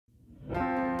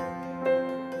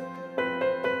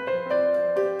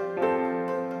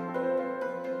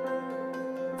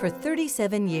For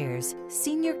 37 years,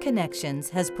 Senior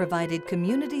Connections has provided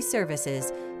community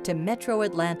services to Metro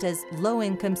Atlanta's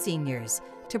low-income seniors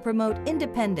to promote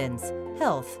independence,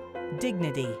 health,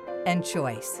 dignity, and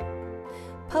choice.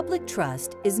 Public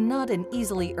trust is not an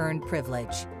easily earned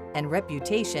privilege, and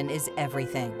reputation is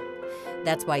everything.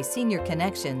 That's why Senior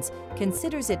Connections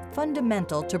considers it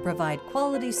fundamental to provide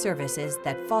quality services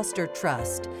that foster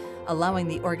trust, allowing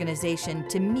the organization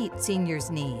to meet seniors'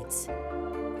 needs.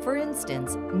 For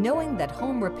instance, knowing that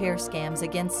home repair scams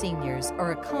against seniors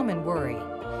are a common worry,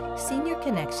 Senior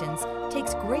Connections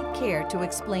takes great care to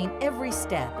explain every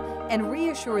step and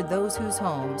reassure those whose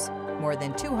homes, more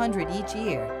than 200 each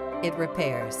year, it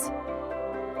repairs.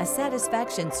 A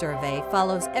satisfaction survey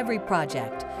follows every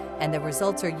project, and the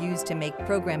results are used to make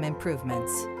program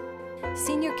improvements.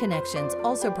 Senior Connections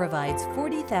also provides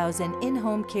 40,000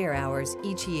 in-home care hours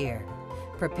each year,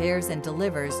 prepares and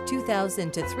delivers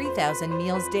 2,000 to 3,000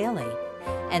 meals daily,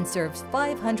 and serves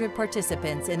 500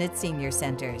 participants in its senior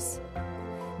centers.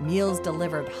 Meals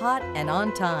delivered hot and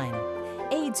on time,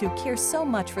 aides who care so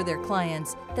much for their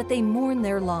clients that they mourn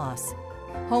their loss,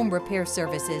 home repair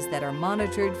services that are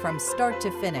monitored from start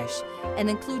to finish and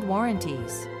include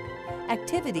warranties,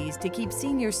 activities to keep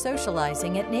seniors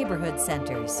socializing at neighborhood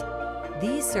centers.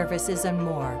 These services and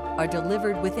more are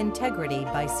delivered with integrity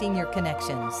by Senior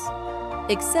Connections.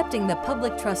 Accepting the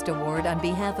Public Trust Award on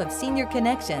behalf of Senior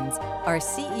Connections are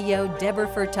CEO Deborah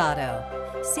Furtado,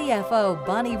 CFO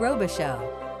Bonnie Robichaux,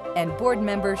 and board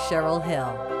member Cheryl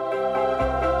Hill.